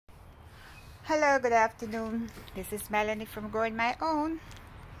Hello, good afternoon. This is Melanie from Growing My Own.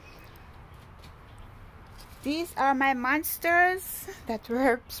 These are my monsters that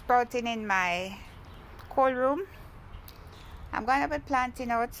were sprouting in my cold room. I'm going to be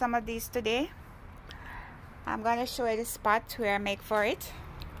planting out some of these today. I'm going to show you the spot where I make for it.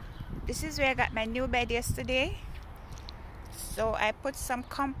 This is where I got my new bed yesterday. So I put some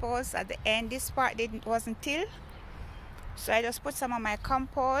compost at the end. This part wasn't tilled. So I just put some of my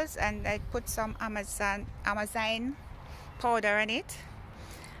compost and I put some Amazon powder on it.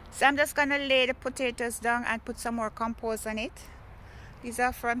 So I'm just gonna lay the potatoes down and put some more compost on it. These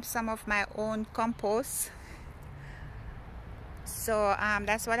are from some of my own compost. So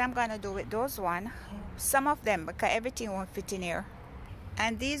that's what I'm gonna do with those one. Some of them, because everything won't fit in here.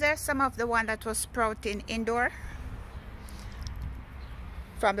 And these are some of the one that was sprouting indoor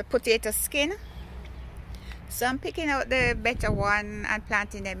from the potato skin. So I'm picking out the better one and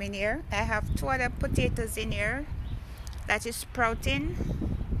planting them in here. I have two other potatoes in here that is sprouting,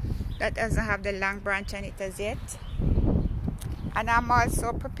 that doesn't have the long branch on it as yet. And I'm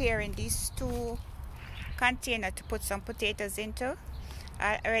also preparing these two containers to put some potatoes into.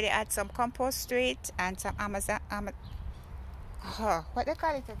 I already add some compost to it and some what they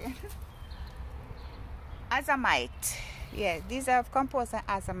call it again? Azomite. Yeah, these are compost and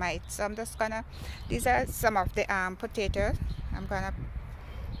azomite. So I'm just gonna, these are some of the potatoes I'm gonna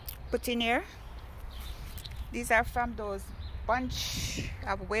put in here. These are from those bunch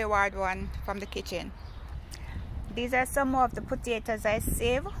of wayward one from the kitchen. These are some more of the potatoes I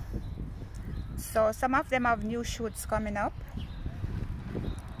save. So some of them have new shoots coming up.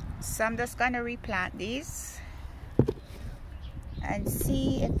 So I'm just gonna replant these and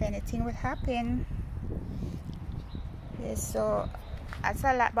see if anything will happen. Okay, so that's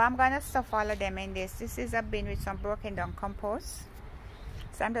a lot, but I'm gonna stuff all of them in this. This is a bin with some broken down compost.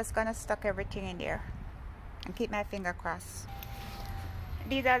 So I'm just gonna stuck everything in there and keep my finger crossed.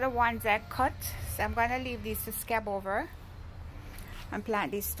 These are the ones I cut, so I'm gonna leave these to scab over and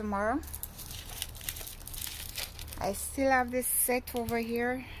plant these tomorrow. I still have this set over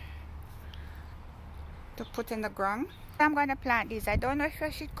here to put in the ground. I'm gonna plant these. I don't know if I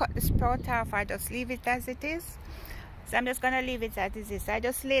should cut the sprout off or just leave it as it is. So I'm just gonna leave it as it is. I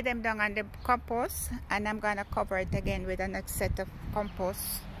just lay them down on the compost and I'm gonna cover it again with the next set of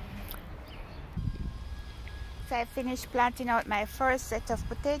compost. So I finished planting out my first set of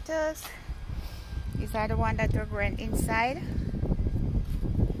potatoes. These are the ones that were growing inside.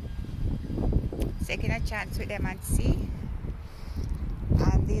 Taking a chance with them and see.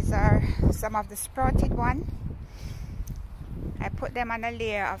 And these are some of the sprouted ones. I put them on a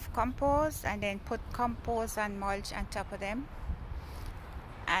layer of compost and then put compost and mulch on top of them.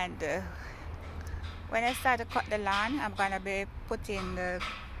 And when I start to cut the lawn, I'm gonna be putting the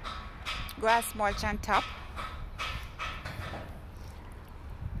grass mulch on top.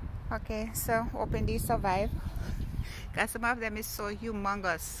 Okay, so hoping these survive, because some of them is so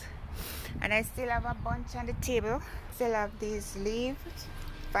humongous. And I still have a bunch on the table. Still have these leaves.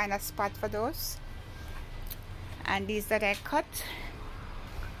 Find a spot for those. And these that I cut.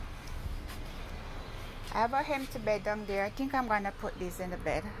 I have a empty bed down there. I think I'm gonna put these in the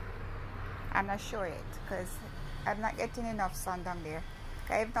bed. I'm not sure yet because I'm not getting enough sun down there.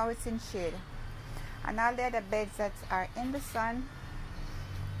 Even though it's in shade. And all the other beds that are in the sun,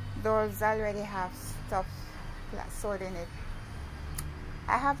 those already have stuff sewed in it.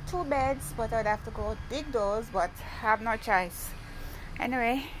 I have two beds, but I'd have to go dig those, but I have no choice.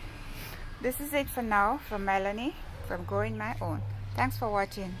 Anyway, this is it for now from Melanie from Growing My Own. Thanks for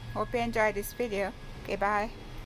watching. Hope you enjoyed this video. Okay, bye.